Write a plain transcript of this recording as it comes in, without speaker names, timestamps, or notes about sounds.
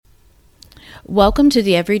Welcome to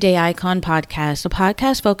the Everyday Icon podcast, a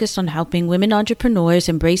podcast focused on helping women entrepreneurs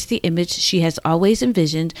embrace the image she has always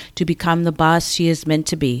envisioned to become the boss she is meant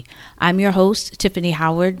to be. I'm your host, Tiffany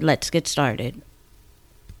Howard. Let's get started.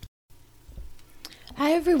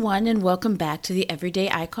 Hi, everyone, and welcome back to the Everyday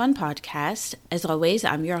Icon podcast. As always,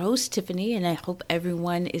 I'm your host, Tiffany, and I hope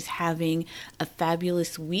everyone is having a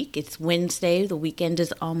fabulous week. It's Wednesday. The weekend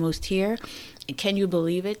is almost here. And can you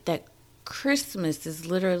believe it that Christmas is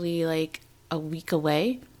literally like a week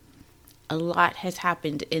away? A lot has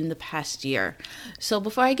happened in the past year. So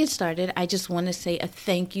before I get started, I just want to say a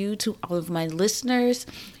thank you to all of my listeners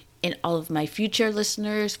and all of my future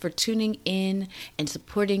listeners for tuning in and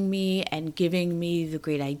supporting me and giving me the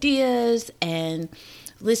great ideas and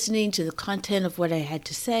listening to the content of what I had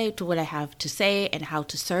to say, to what I have to say, and how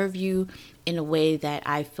to serve you in a way that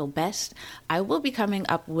I feel best. I will be coming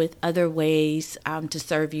up with other ways to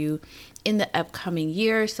serve you in the upcoming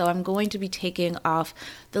year. So I'm going to be taking off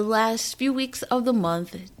the last few weeks of the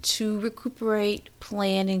month to recuperate,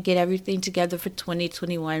 plan, and get everything together for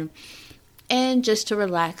 2021. And just to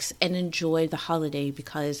relax and enjoy the holiday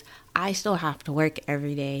because I still have to work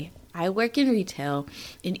every day. I work in retail,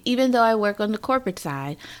 and even though I work on the corporate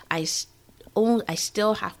side, I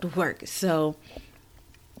still have to work. So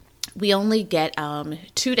we only get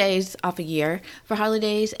 2 days off a year for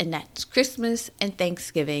holidays, and that's Christmas and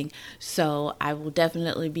Thanksgiving. So I will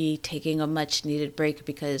definitely be taking a much needed break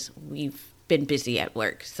because we've been busy at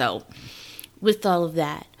work. So with all of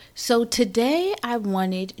that. So today I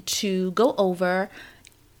wanted to go over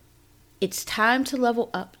it's time to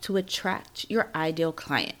level up to attract your ideal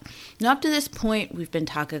client. Now, up to this point, we've been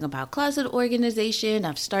talking about closet organization.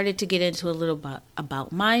 I've started to get into a little bit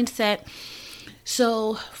about mindset.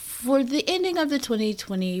 So for the ending of the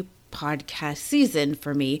 2020 podcast season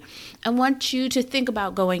for me, I want you to think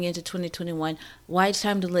about going into 2021, why it's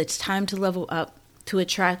time to level up to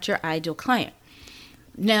attract your ideal client.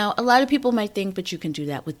 Now, a lot of people might think, but you can do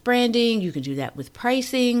that with branding, you can do that with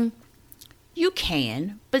pricing. You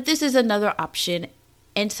can, but this is another option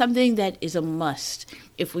and something that is a must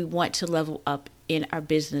if we want to level up in our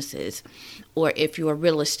businesses or if you're a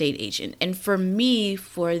real estate agent. And for me,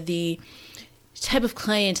 for the type of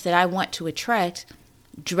clients that I want to attract,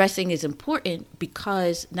 dressing is important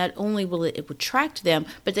because not only will it attract them,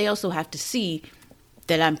 but they also have to see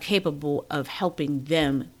that I'm capable of helping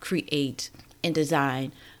them create and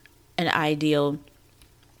design an ideal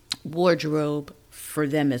wardrobe for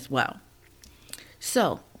them as well.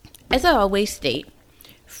 So, as I always state,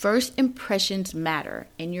 first impressions matter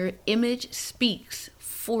and your image speaks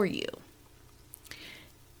for you.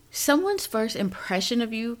 Someone's first impression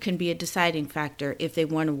of you can be a deciding factor if they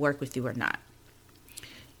want to work with you or not.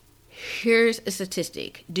 Here's a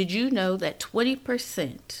statistic. Did you know that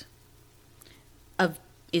 20%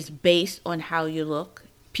 is based on how you look?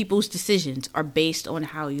 People's decisions are based on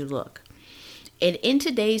how you look. And in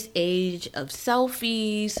today's age of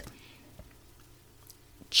selfies,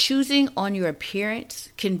 choosing on your appearance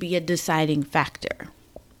can be a deciding factor.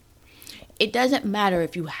 It doesn't matter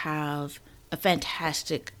if you have a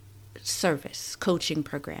fantastic service coaching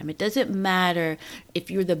program. It doesn't matter if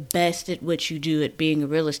you're the best at what you do at being a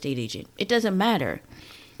real estate agent. It doesn't matter.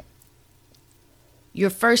 Your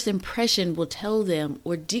first impression will tell them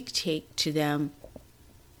or dictate to them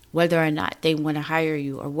whether or not they want to hire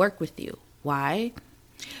you or work with you. Why?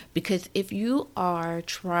 Because if your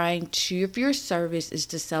service is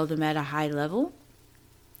to sell them at a high level,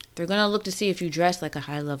 they're going to look to see if you dress like a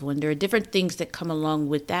high level. And there are different things that come along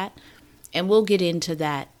with that. And we'll get into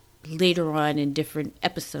that later on in different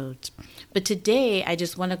episodes. But today, I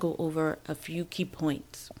just want to go over a few key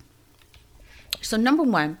points. So number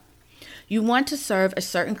one, you want to serve a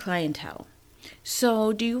certain clientele.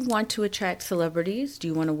 So do you want to attract celebrities? Do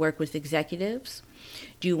you want to work with executives?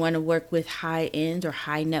 Do you want to work with high-end or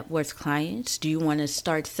high net worth clients? Do you want to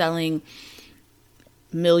start selling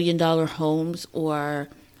 $1 million homes or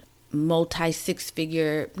high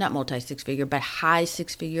six-figure,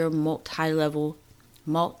 multi-level,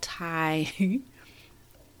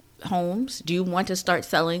 homes? Do you want to start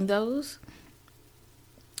selling those?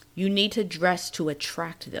 You need to dress to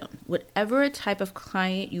attract them. Whatever type of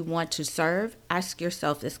client you want to serve, ask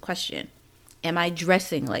yourself this question. Am I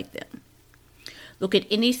dressing like them? Look at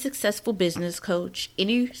any successful business coach,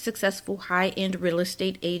 any successful high-end real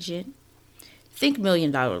estate agent. Think $1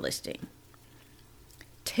 million listing.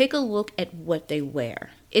 Take a look at what they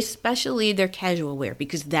wear, especially their casual wear,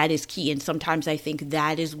 because that is key. And sometimes I think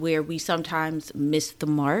that is where we sometimes miss the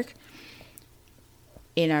mark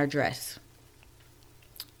in our dress.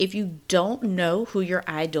 If you don't know who your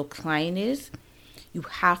ideal client is, you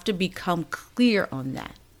have to become clear on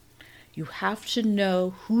that. You have to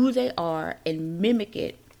know who they are and mimic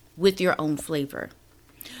it with your own flavor.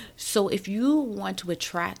 So if you want to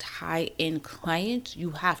attract high-end clients,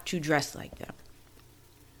 you have to dress like them.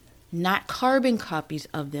 Not carbon copies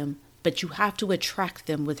of them, but you have to attract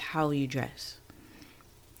them with how you dress.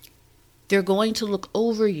 They're going to look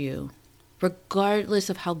over you regardless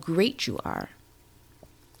of how great you are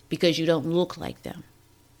because you don't look like them.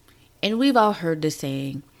 And we've all heard the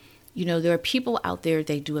saying, there are people out there,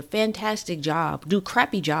 they do a fantastic job, do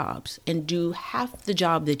crappy jobs, and do half the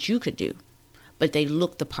job that you could do, but they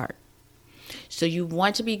look the part. So you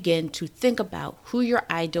want to begin to think about who your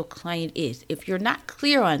ideal client is. If you're not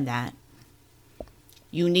clear on that,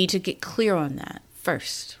 you need to get clear on that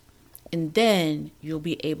first, and then you'll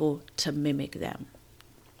be able to mimic them.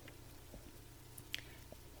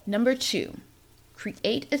 Number 2,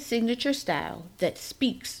 create a signature style that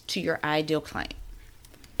speaks to your ideal client.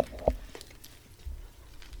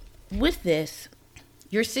 With this,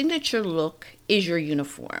 your signature look is your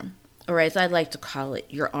uniform, or as I like to call it,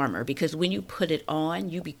 your armor, because when you put it on,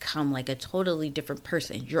 you become like a totally different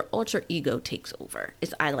person. Your alter ego takes over,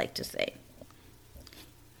 as I like to say.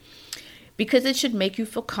 Because it should make you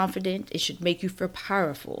feel confident, it should make you feel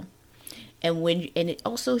powerful. And it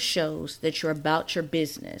also shows that you're about your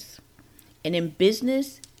business. And in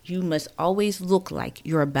business, you must always look like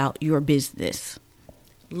you're about your business.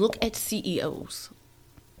 Look at CEOs.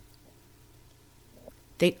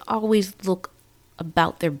 They always look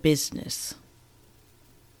about their business.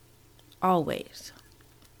 Always.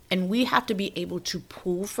 And we have to be able to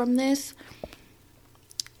pull from this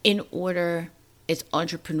in order, as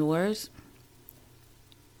entrepreneurs,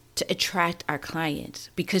 to attract our clients,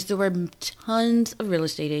 because there are tons of real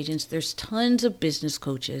estate agents, there's tons of business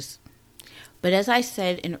coaches. But as I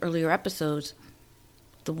said in earlier episodes,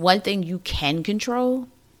 the one thing you can control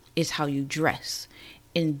is how you dress.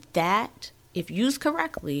 And that, if used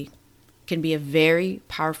correctly, can be a very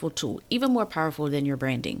powerful tool, even more powerful than your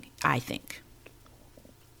branding, I think.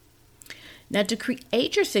 Now, to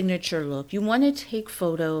create your signature look, you want to take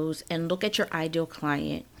photos and look at your ideal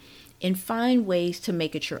client and find ways to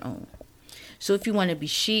make it your own. So if you want to be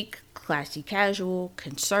chic, classy, casual,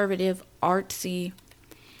 conservative, artsy,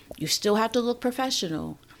 you still have to look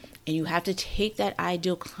professional, and you have to take that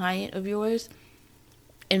ideal client of yours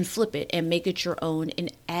and flip it and make it your own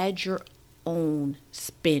and add your own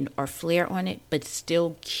spin or flair on it, but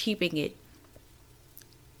still keeping it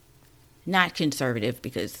not conservative,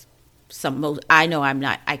 because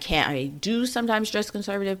I do sometimes dress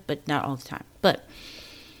conservative, but not all the time. But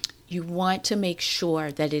you want to make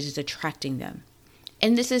sure that it is attracting them.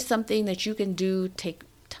 And this is something that you can do.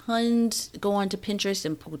 Go onto Pinterest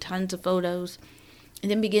and pull tons of photos and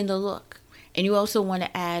then begin to look. And you also want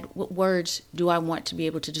to add, what words do I want to be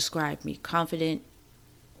able to describe me? Confident?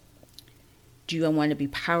 Do I want to be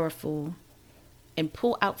powerful? And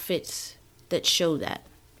pull outfits that show that.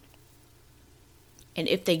 And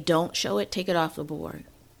if they don't show it, take it off the board.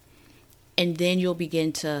 And then you'll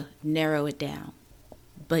begin to narrow it down.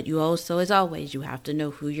 But you also, as always, you have to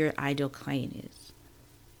know who your ideal client is.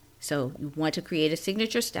 So you want to create a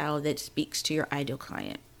signature style that speaks to your ideal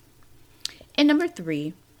client. And number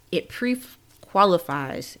 3, it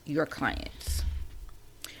pre-qualifies your clients.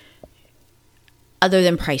 Other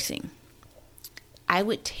than pricing, I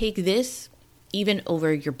would take this even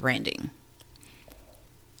over your branding.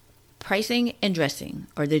 Pricing and dressing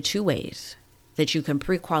are the 2 ways that you can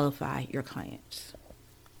pre-qualify your clients.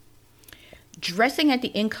 Dressing at the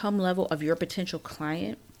income level of your potential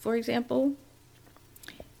client, for example,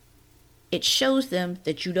 it shows them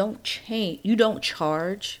that you don't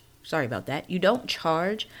charge $100,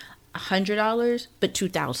 but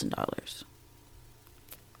 $2,000.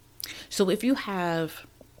 So if you have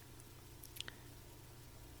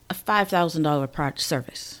a $5,000 product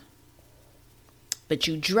service, but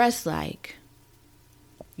you dress like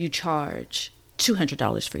you charge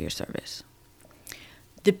 $200 for your service,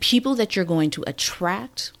 the people that you're going to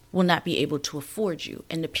attract will not be able to afford you.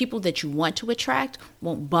 And the people that you want to attract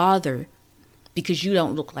won't bother because you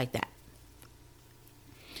don't look like that.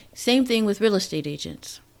 Same thing with real estate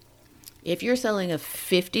agents. If you're selling a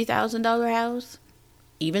 $50,000 house,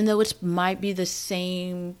 even though it might be the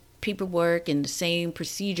same paperwork and the same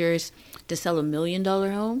procedures to sell $1 million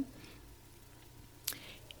home,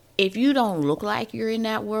 if you don't look like you're in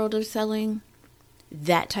that world of selling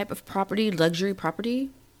that type of property, luxury property,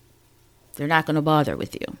 they're not going to bother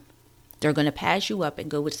with you. They're going to pass you up and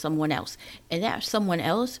go with someone else. And that someone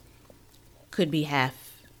else could be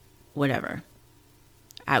half whatever.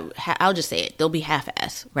 I'll just say it. They'll be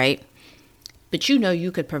half-ass, right? But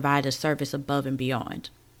you could provide a service above and beyond.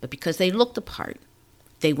 But because they look the part,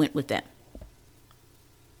 they went with them.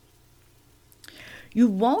 You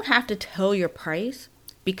won't have to tell your price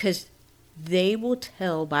because they will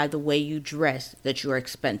tell by the way you dress that you're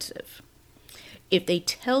expensive. If they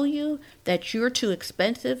tell you that you're too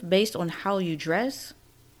expensive based on how you dress,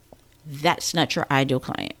 that's not your ideal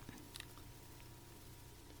client.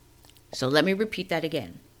 So let me repeat that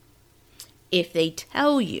again. If they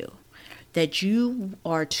tell you that you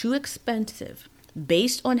are too expensive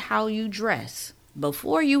based on how you dress,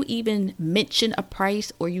 before you even mention a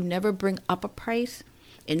price or you never bring up a price,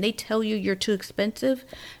 and they tell you you're too expensive,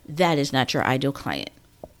 that is not your ideal client.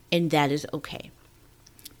 And that is okay.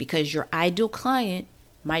 Because your ideal client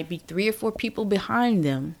might be 3 or 4 people behind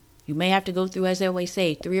them. You may have to go through, as I always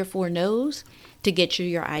say, 3 or 4 no's to get you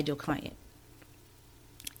your ideal client.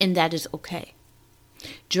 And that is okay.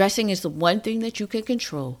 Dressing is the one thing that you can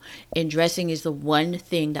control, and dressing is the one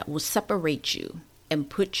thing that will separate you and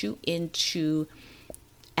put you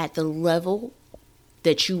at the level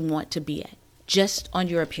that you want to be at, just on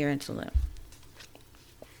your appearance alone.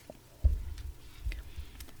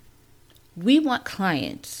 We want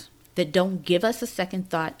clients that don't give us a second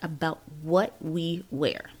thought about what we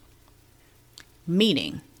wear.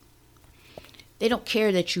 Meaning, they don't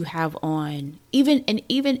care that you have on, even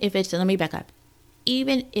if it's, let me back up.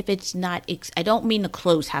 Even if it's not, I don't mean the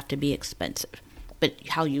clothes have to be expensive, but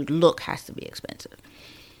how you look has to be expensive.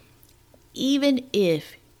 Even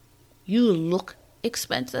if you look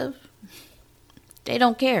expensive, they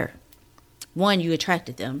don't care. 1, you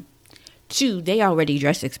attracted them. 2, they already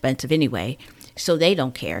dress expensive anyway, so they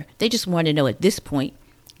don't care. They just want to know at this point,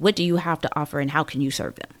 what do you have to offer and how can you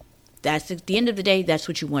serve them? That's at the end of the day, that's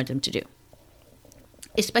what you want them to do,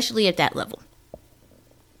 especially at that level.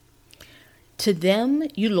 To them,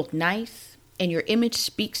 you look nice and your image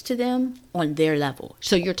speaks to them on their level.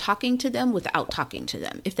 So you're talking to them without talking to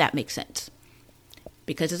them, if that makes sense.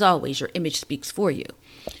 Because as always, your image speaks for you.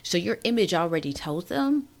 So your image already tells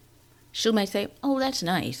them. She might say, oh, that's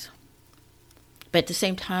nice. But at the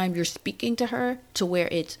same time, you're speaking to her to where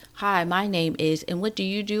it's, hi, my name is, and what do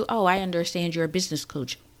you do? Oh, I understand you're a business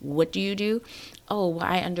coach. What do you do? Oh,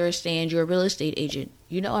 I understand you're a real estate agent.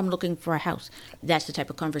 I'm looking for a house. That's the type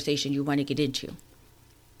of conversation you want to get into.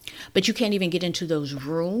 But you can't even get into those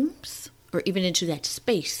rooms or even into that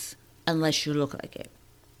space unless you look like it.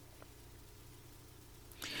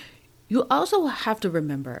 You also have to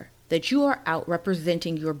remember that you are out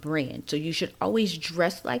representing your brand. So you should always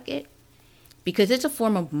dress like it because it's a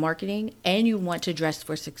form of marketing and you want to dress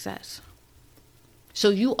for success. So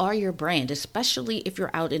you are your brand, especially if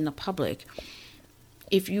you're out in the public.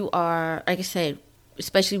 If you are, like I said,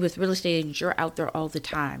 especially with real estate agents, you're out there all the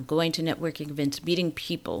time, going to networking events, meeting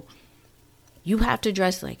people. You have to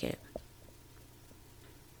dress like it.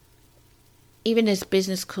 Even as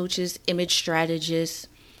business coaches, image strategists,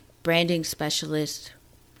 branding specialists,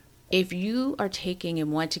 if you are taking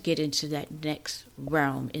and want to get into that next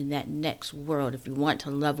realm, in that next world, if you want to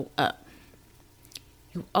level up,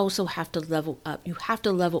 you also have to level up. You have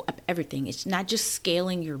to level up everything. It's not just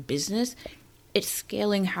scaling your business. It's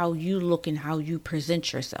scaling how you look and how you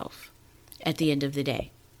present yourself at the end of the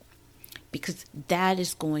day. Because that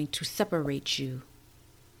is going to separate you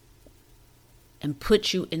and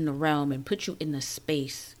put you in the realm and put you in the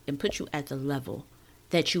space and put you at the level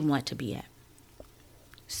that you want to be at.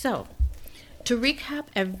 So, to recap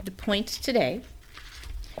the points today,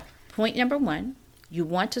 point number 1, you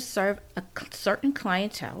want to serve a certain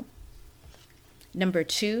clientele. Number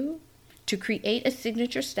 2, to create a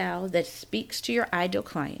signature style that speaks to your ideal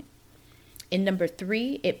client. And number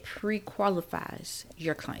 3, it pre-qualifies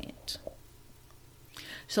your client.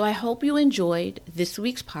 So I hope you enjoyed this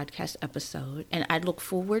week's podcast episode, and I look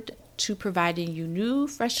forward to providing you new,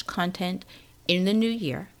 fresh content in the new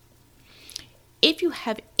year. If you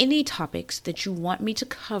have any topics that you want me to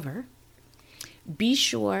cover, be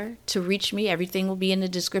sure to reach me. Everything will be in the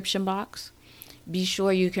description box. Be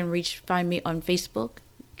sure you can find me on Facebook.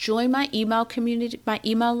 Join my email community, my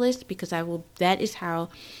email list, because that is how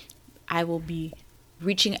I will be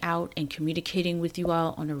reaching out and communicating with you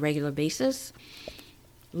all on a regular basis.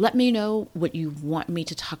 Let me know what you want me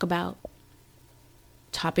to talk about,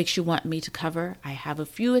 topics you want me to cover. I have a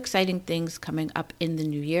few exciting things coming up in the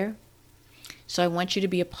new year. So I want you to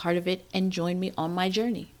be a part of it and join me on my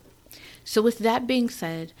journey. So with that being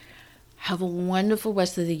said, have a wonderful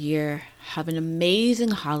rest of the year. Have an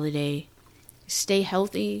amazing holiday. Stay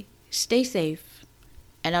healthy, stay safe,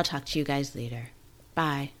 and I'll talk to you guys later.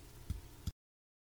 Bye.